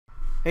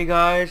Hey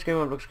guys,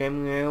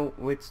 gamerbloxgaming here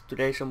with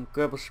today some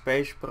Kerbal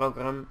Space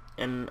Program,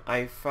 and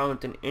I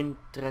found an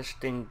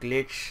interesting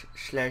glitch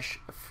slash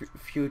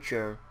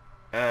future.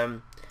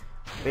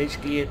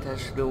 Basically it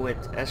has to do with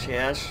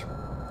SAS.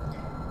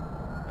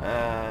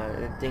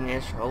 The thing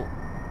is, it's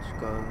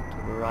going to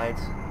the right,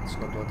 it's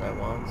not what I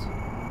want.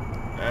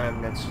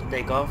 Let's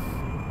take off.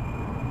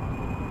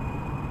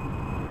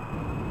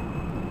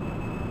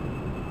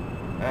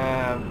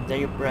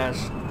 Then you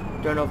press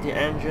turn off the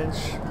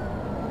engines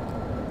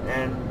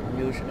and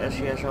use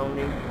SAS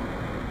only.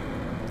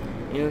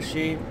 You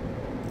see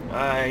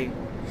I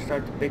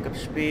start to pick up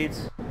speed.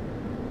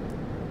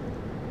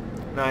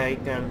 Now I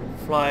can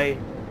fly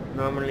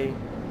normally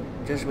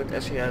just with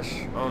SAS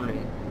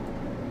only.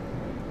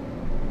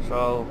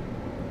 So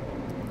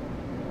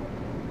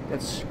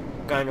that's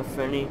kind of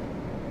funny.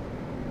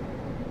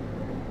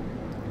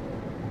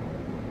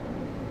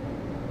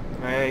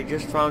 I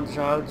just found this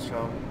out,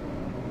 so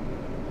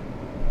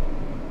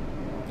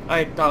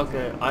I thought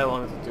that I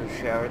wanted to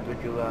share it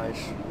with you guys.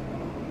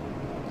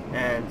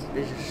 And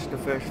this is the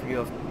first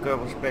video of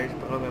Kerbal Space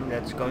Program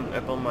that's going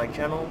up on my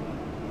channel.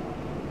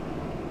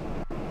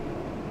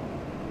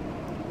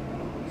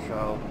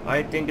 So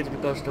I think it's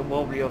because the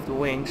wobbly of the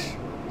wings,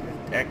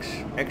 it acts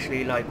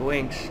actually like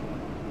wings.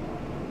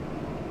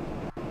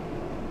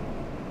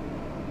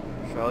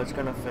 So it's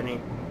kind of funny.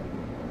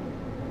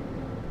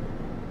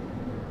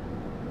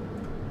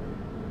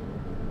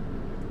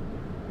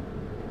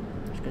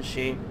 As you can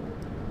see,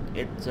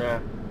 it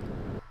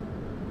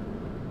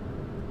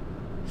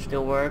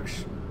still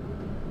works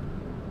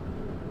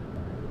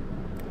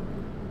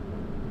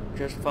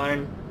just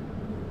fine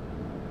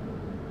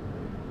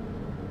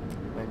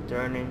when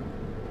turning,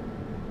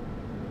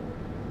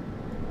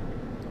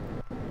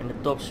 and the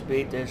top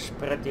speed is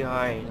pretty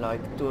high,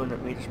 like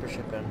 200 meters per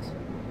second.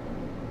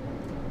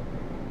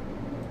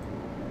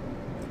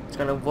 It's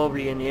kind of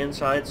wobbly in the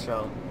inside,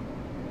 so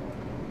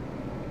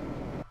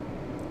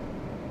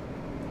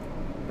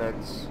but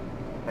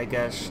I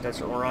guess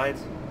that's alright.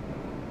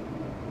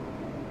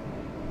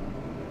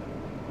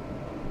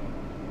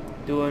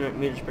 200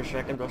 meters per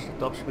second was the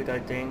top speed, I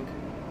think.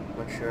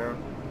 Not sure.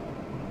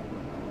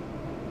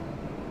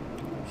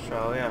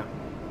 So yeah.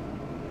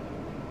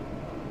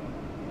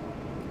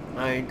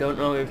 I don't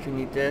know if you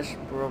need this,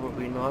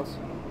 probably not.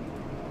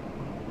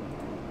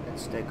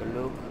 Let's take a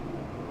look.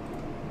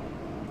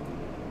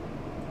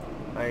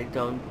 I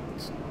don't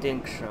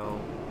think so.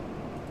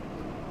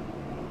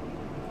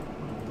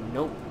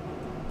 Nope.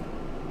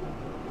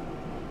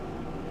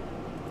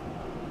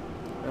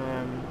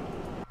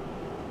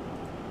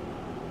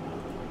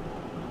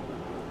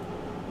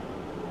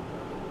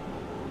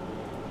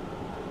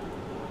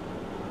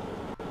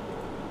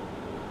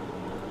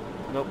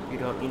 Nope, you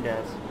don't need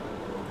that.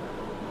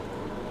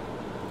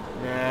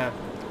 Nah,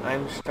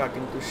 I'm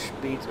starting to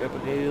speed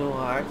up real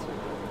hard.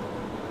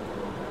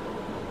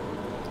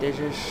 This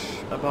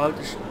is about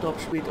the top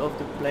speed of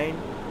the plane,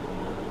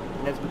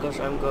 and that's because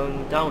I'm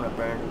going down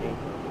apparently.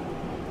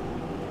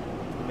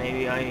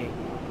 Maybe I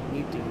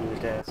need to use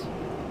that.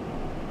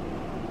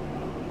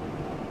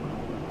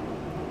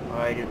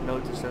 I didn't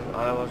notice that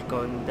I was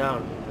going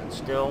down, but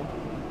still,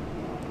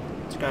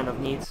 it's kind of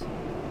neat.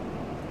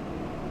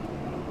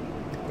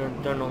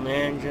 Turn on the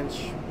engines,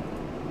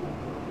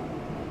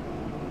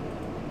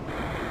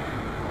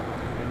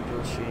 and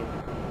you'll see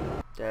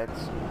that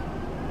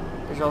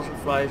this also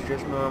flies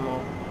just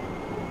normal.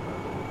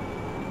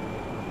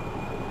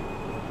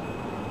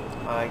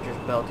 I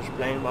just built this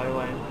plane, by the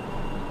way.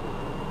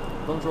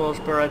 Controls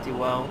pretty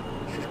well.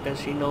 As you can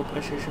see, no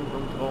precision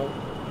control.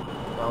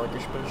 Now it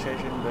is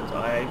precision, but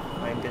I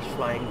find this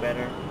flying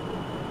better,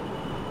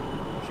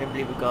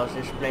 simply because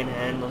this plane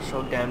handles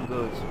so damn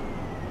good.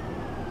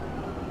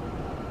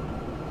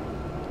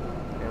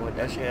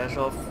 SAS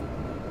off,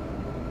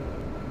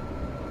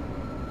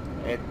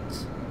 it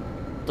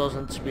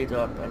doesn't speed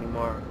up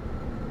anymore.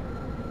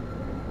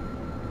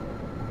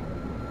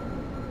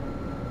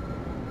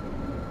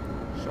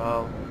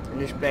 So, and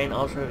this plane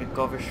also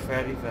recovers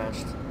very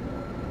fast. As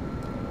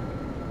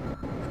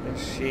you can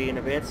see in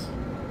a bit.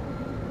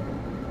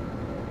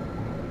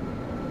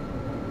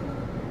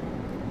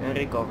 And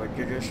recovered,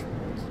 you just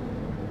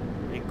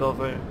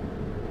recover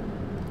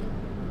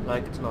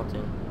like it's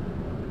nothing.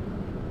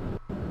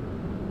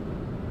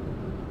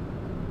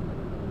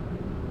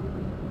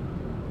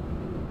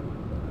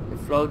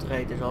 Float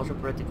rate is also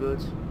pretty good.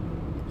 As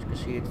you can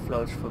see, it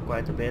floats for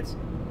quite a bit.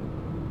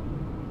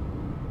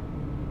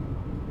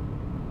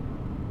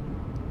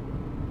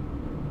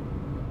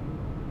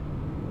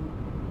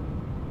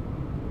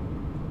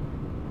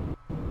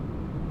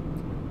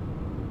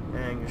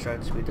 And you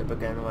start to speed up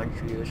again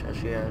once you use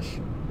SAS.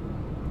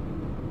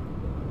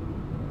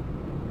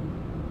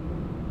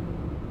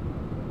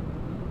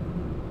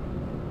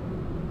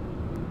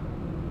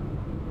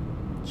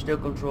 Still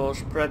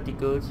controls pretty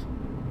good,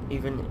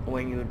 even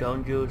when you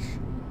don't use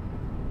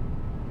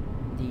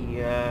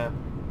the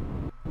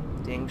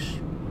things.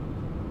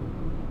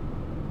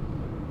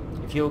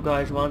 If you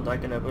guys want, I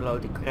can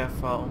upload the graph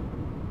file.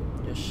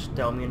 Just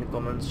tell me in the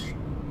comments.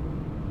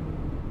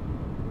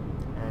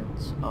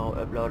 I'll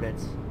upload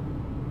it.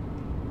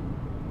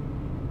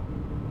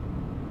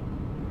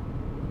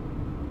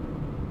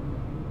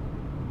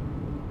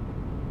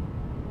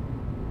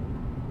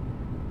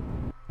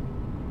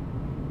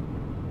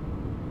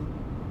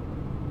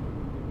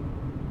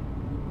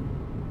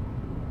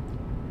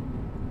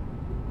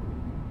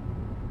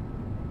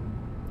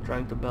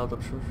 Trying to build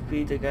up some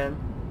speed again,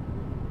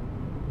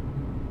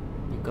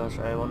 because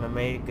I wanna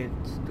make it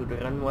to the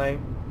runway.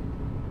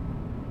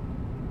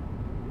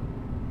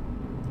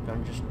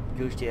 Don't just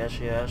use the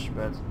SAS,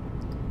 but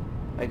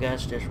I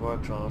guess this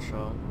works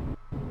also.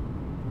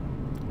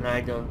 And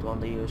I don't want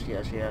to use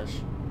the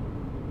SAS.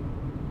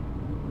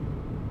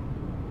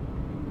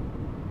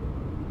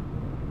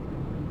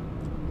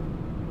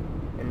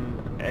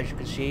 And as you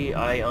can see,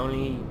 I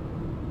only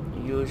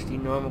use the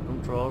normal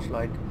controls.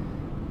 Like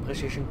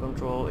precision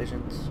control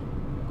isn't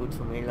good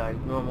for me, like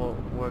normal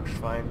works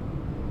fine.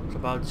 It's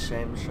about the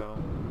same, so.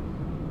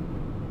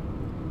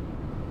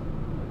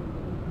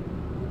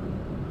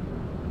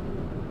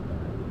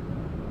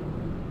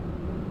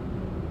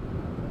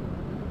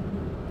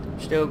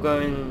 Still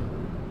going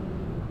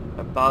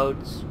about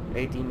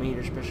 80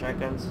 meters per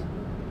second.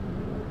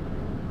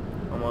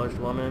 Almost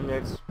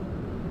 100.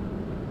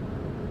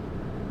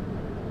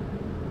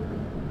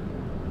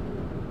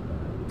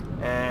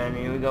 And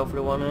here we go for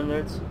the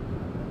 100.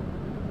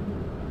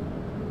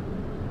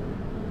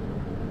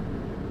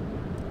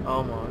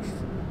 Almost.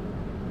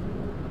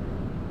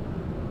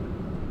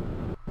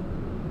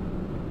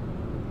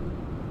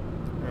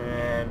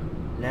 And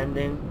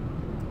landing.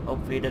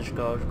 Hopefully this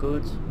goes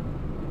good.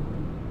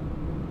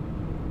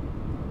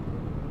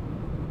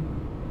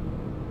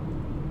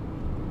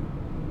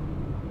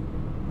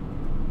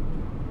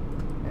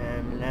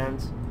 And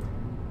land.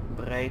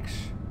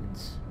 Brakes.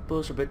 It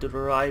pulls a bit to the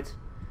right,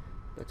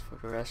 but for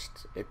the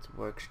rest it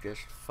works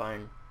just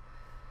fine.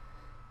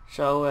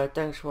 So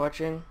thanks for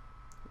watching,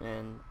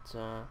 and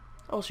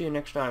I'll see you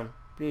next time.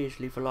 Please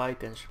leave a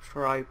like and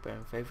subscribe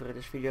and favorite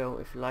this video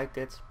if you liked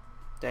it.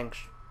 Thanks.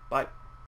 Bye.